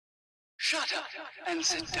Shut up and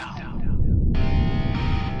sit down.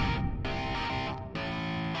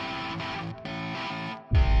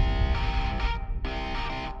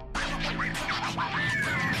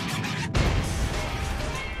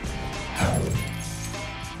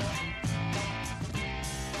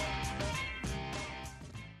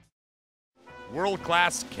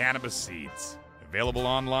 World-class cannabis seeds. Available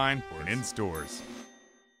online or in stores.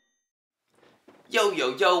 Yo,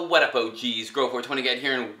 yo, yo, what up OGs? Grow420 Guide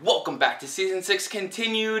here, and welcome back to Season 6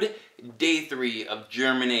 continued Day 3 of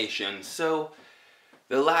Germination. So,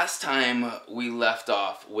 the last time we left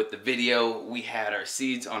off with the video, we had our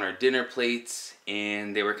seeds on our dinner plates,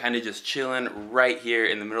 and they were kind of just chilling right here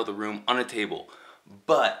in the middle of the room on a table.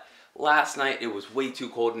 But, last night it was way too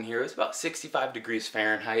cold in here. It was about 65 degrees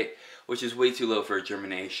Fahrenheit, which is way too low for a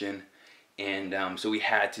germination. And so we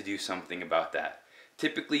had to do something about that.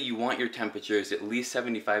 Typically, you want your temperatures at least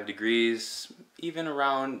 75 degrees, even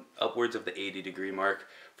around upwards of the 80 degree mark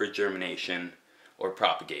for germination or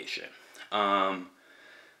propagation. So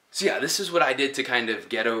yeah, this is what I did to kind of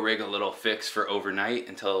ghetto rig a little fix for overnight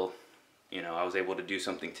until, you know, I was able to do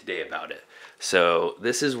something today about it. So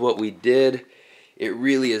this is what we did. It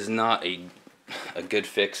really is not a good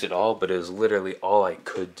fix at all, but it was literally all I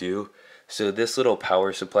could do. So this little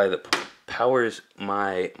power supply that powers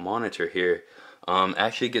my monitor here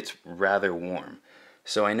actually gets rather warm.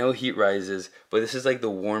 So I know heat rises, but this is like the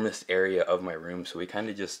warmest area of my room, so we kind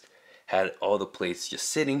of just had all the plates just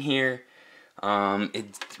sitting here.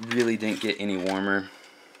 It really didn't get any warmer.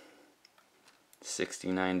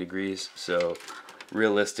 69 degrees, so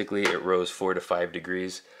realistically it rose 4 to 5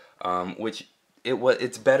 degrees, which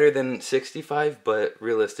it's better than 65, but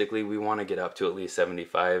realistically we want to get up to at least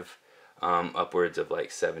 75, upwards of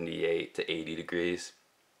like 78 to 80 degrees.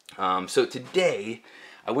 So today,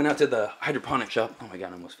 I went out to the hydroponic shop. Oh my god,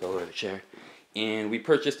 I almost fell over the chair. And we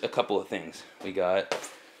purchased a couple of things. We got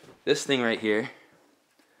this thing right here.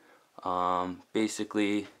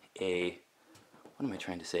 Basically what am I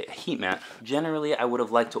trying to say? A heat mat. Generally, I would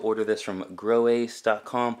have liked to order this from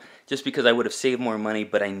GrowAce.com just because I would have saved more money,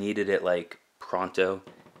 but I needed it like pronto,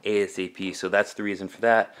 ASAP. So that's the reason for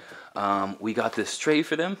that. We got this tray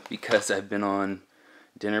for them because I've been on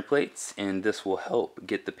dinner plates, and this will help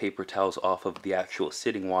get the paper towels off of the actual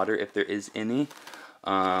sitting water if there is any.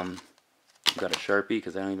 Got a Sharpie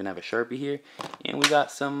because I don't even have a Sharpie here, and we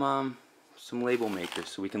got some label makers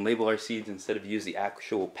so we can label our seeds instead of use the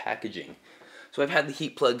actual packaging. So I've had the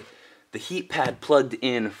heat pad plugged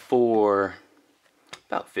in for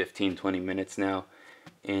about 15-20 minutes now,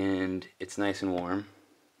 and it's nice and warm.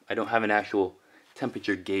 I don't have an actual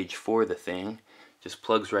temperature gauge for the thing. Just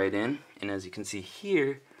plugs right in, and as you can see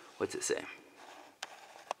here, what's it say?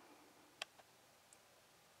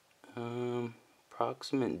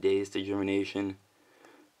 Approximate days to germination.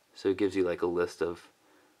 So it gives you like a list of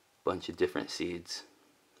a bunch of different seeds,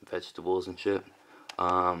 vegetables and shit.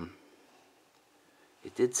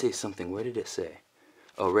 It did say something. Where did it say?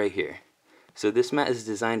 Oh, right here. So this mat is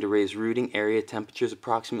designed to raise rooting area temperatures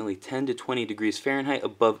approximately 10 to 20 degrees Fahrenheit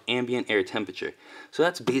above ambient air temperature. So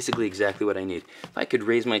that's basically exactly what I need. If I could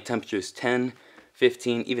raise my temperatures 10,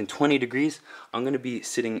 15, even 20 degrees, I'm going to be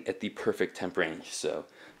sitting at the perfect temp range. So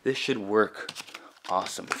this should work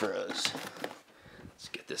awesome for us. Let's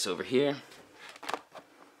get this over here.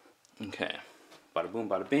 Okay. Bada boom,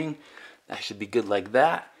 bada bing. That should be good like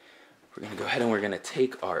that. We're going to go ahead and we're going to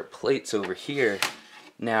take our plates over here.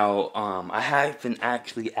 Now, I haven't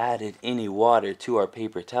actually added any water to our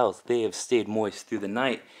paper towels. They have stayed moist through the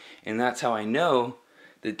night, and that's how I know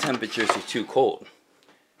the temperatures are too cold.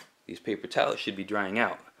 These paper towels should be drying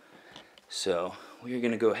out. So, we're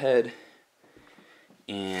going to go ahead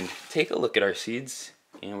and take a look at our seeds,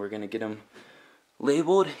 and we're going to get them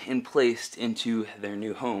labeled and placed into their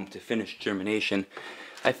new home to finish germination.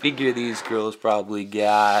 I figure these girls probably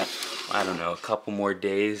got, I don't know, a couple more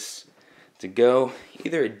days to go,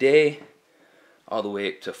 either a day all the way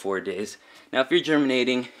up to 4 days. Now if you're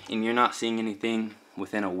germinating and you're not seeing anything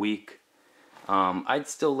within a week, I'd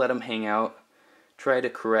still let them hang out. Try to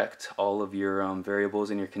correct all of your variables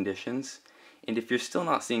and your conditions, and if you're still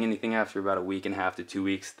not seeing anything after about a week and a half to 2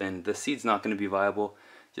 weeks, then the seed's not going to be viable.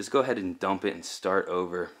 Just go ahead and dump it and start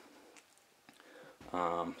over.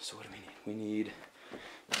 So what do we need? We need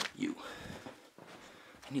you.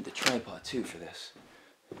 I need the tripod too for this.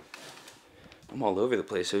 I'm all over the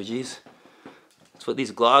place, OGs. That's what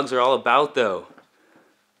these vlogs are all about, though.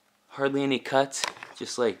 Hardly any cuts,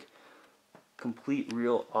 just like complete,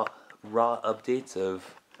 real, raw updates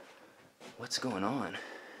of what's going on.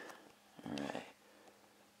 Alright.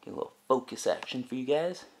 Get a little focus action for you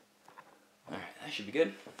guys. Alright, that should be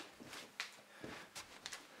good.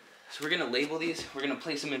 So So we're gonna label these, we're gonna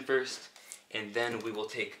place them in first, and then we will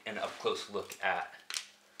take an up-close look at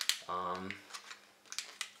our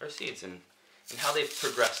seeds and how they've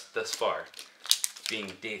progressed thus far,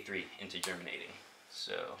 being day 3 into germinating.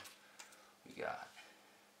 So we got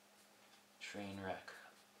Trainwreck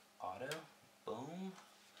Auto, boom.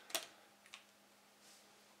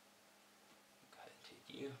 Go ahead and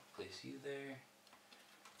take you, place you there.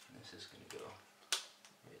 And this is gonna go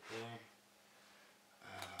right there.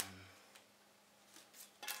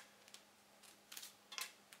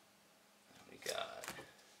 We got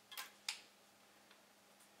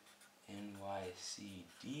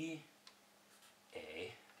NYCDA.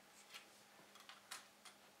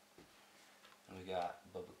 And we got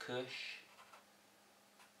Bubba Kush,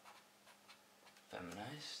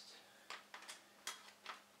 feminized.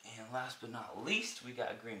 And last but not least, we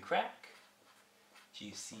got Green Crack,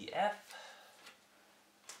 GCF.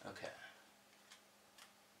 Okay.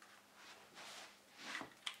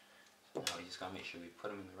 So now we just gotta make sure we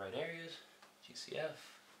put them in the right areas. GCF,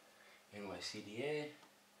 NYCDA,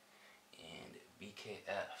 and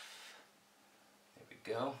BKF. There we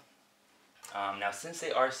go. Now since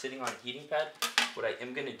they are sitting on a heating pad, what I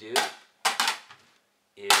am gonna do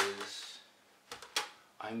is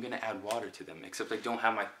I'm gonna add water to them, except I don't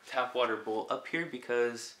have my tap water bowl up here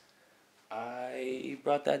because I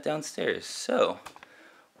brought that downstairs. So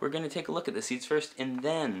we're gonna take a look at the seeds first, and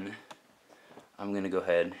then I'm gonna go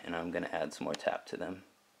ahead and I'm gonna add some more tap to them.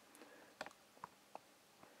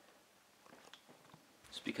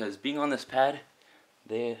 Just because being on this pad,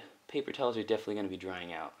 the paper towels are definitely gonna be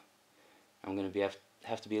drying out. I'm gonna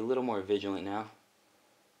have to be a little more vigilant now.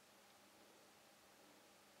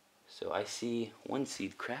 So I see one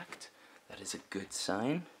seed cracked. That is a good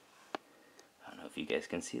sign. I don't know if you guys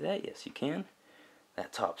can see that. Yes, you can.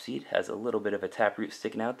 That top seed has a little bit of a taproot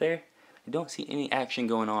sticking out there. I don't see any action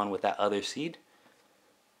going on with that other seed.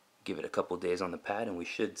 Give it a couple days on the pad and we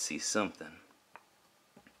should see something.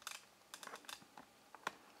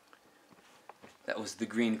 That was the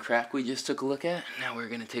Green Crack we just took a look at. Now we're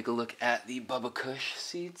going to take a look at the Bubba Kush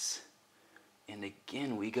seeds. And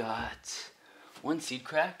again, we got one seed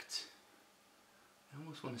cracked. I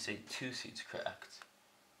almost want to say 2 seeds cracked.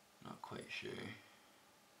 Not quite sure.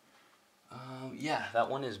 Yeah, that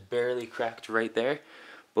one is barely cracked right there.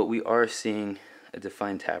 But we are seeing a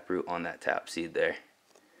defined taproot on that tap seed there.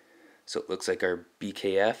 So it looks like our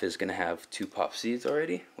BKF is going to have 2 pop seeds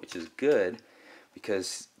already, which is good.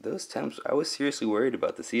 Because those temps, I was seriously worried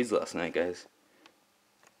about the seeds last night, guys.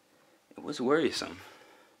 It was worrisome.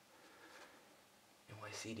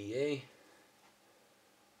 NYCDA.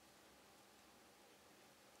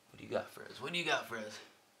 What do you got for us? What do you got for us?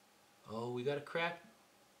 Oh, we got a cracked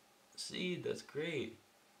seed. That's great.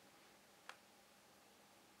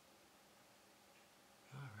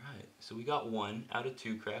 Alright, so we got 1 out of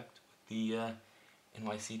 2 cracked with the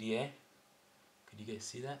NYCDA. Could you guys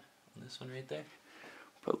see that on this one right there?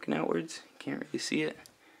 Poking outwards, can't really see it.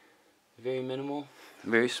 Very minimal,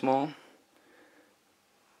 very small,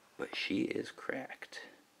 but she is cracked.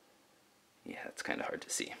 Yeah, it's kind of hard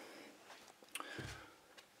to see.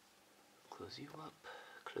 Close you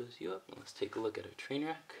up, and let's take a look at our train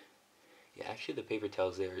wreck. Yeah, actually the paper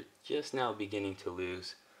towels there are just now beginning to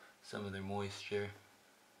lose some of their moisture.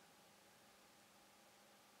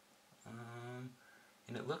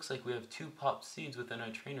 And it looks like we have 2 pop seeds within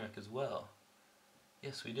our train wreck as well.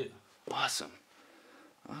 Yes, we do. Awesome.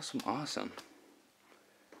 Awesome, awesome.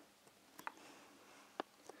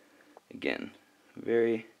 Again,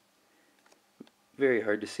 very, very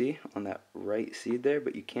hard to see on that right seed there,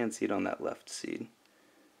 but you can see it on that left seed.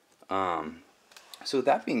 So with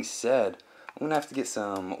that being said, I'm going to have to get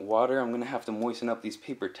some water. I'm going to have to moisten up these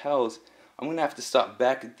paper towels. I'm going to have to stop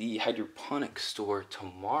back at the hydroponic store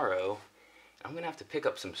tomorrow. I'm going to have to pick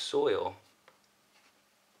up some soil,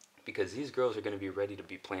 because these girls are going to be ready to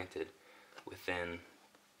be planted within,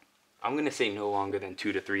 I'm going to say no longer than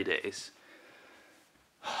 2 to 3 days.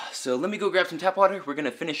 So let me go grab some tap water. We're going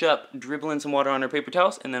to finish up dribbling some water on our paper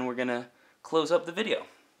towels, and then we're going to close up the video.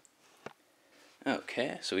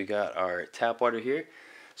 Okay, so we got our tap water here.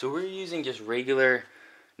 So we're using just regular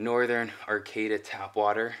Northern Arcata tap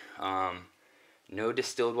water. No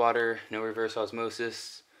distilled water, no reverse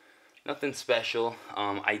osmosis, nothing special.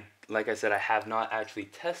 Like I said, I have not actually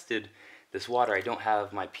tested this water. I don't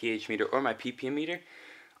have my pH meter or my ppm meter.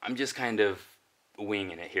 I'm just kind of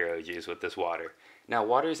winging it here, OGs, with this water. Now,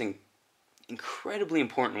 water is incredibly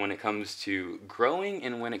important when it comes to growing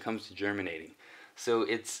and when it comes to germinating. So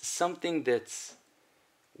it's something that's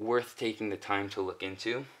worth taking the time to look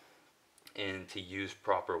into and to use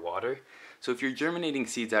proper water. So if you're germinating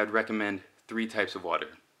seeds, I would recommend 3 types of water.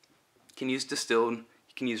 You can use distilled,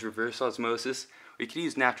 you can use reverse osmosis, or you can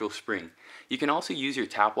use natural spring. You can also use your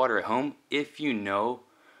tap water at home if you know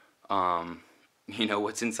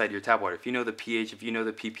what's inside your tap water. If you know the pH, if you know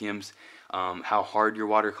the ppms, how hard your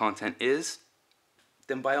water content is,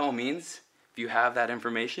 then by all means, if you have that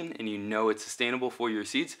information and you know it's sustainable for your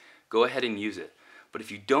seeds, go ahead and use it. But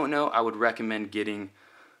if you don't know, I would recommend getting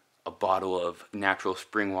a bottle of natural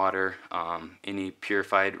spring water, any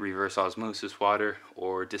purified reverse osmosis water,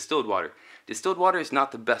 or distilled water. Distilled water is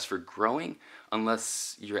not the best for growing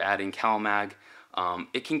unless you're adding CalMag.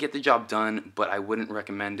 It can get the job done, but I wouldn't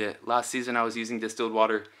recommend it. Last season I was using distilled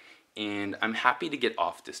water, and I'm happy to get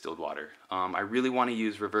off distilled water. I really want to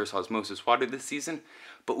use reverse osmosis water this season,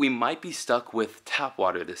 but we might be stuck with tap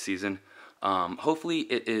water this season. Hopefully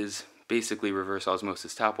it is basically reverse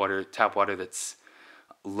osmosis tap water that's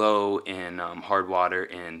low in hard water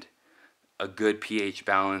and a good pH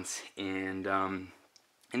balance, and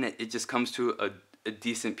it just comes to a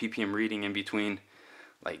decent ppm reading in between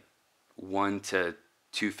like 1 to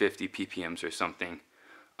 250 ppms or something.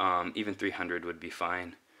 Even 300 would be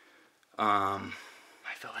fine. I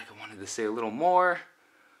felt like I wanted to say a little more.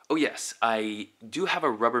 Oh yes, I do have a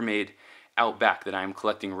Rubbermaid out back that I'm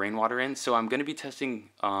collecting rainwater in, so I'm going to be testing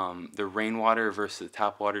the rainwater versus the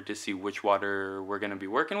tap water to see which water we're going to be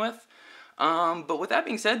working with. But with that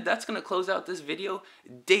being said, that's going to close out this video,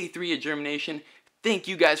 day 3 of germination. Thank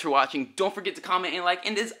you guys for watching. Don't forget to comment and like,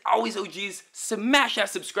 and as always, OGs, smash that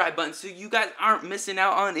subscribe button so you guys aren't missing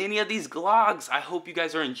out on any of these vlogs. I hope you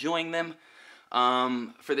guys are enjoying them.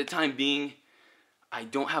 For the time being, I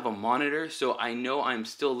don't have a monitor, so I know I'm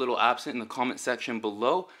still a little absent in the comment section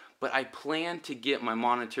below, but I plan to get my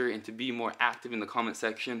monitor and to be more active in the comment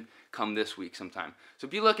section come this week sometime. So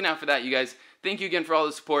be looking out for that, you guys. Thank you again for all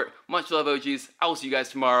the support. Much love, OGs. I will see you guys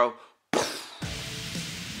tomorrow.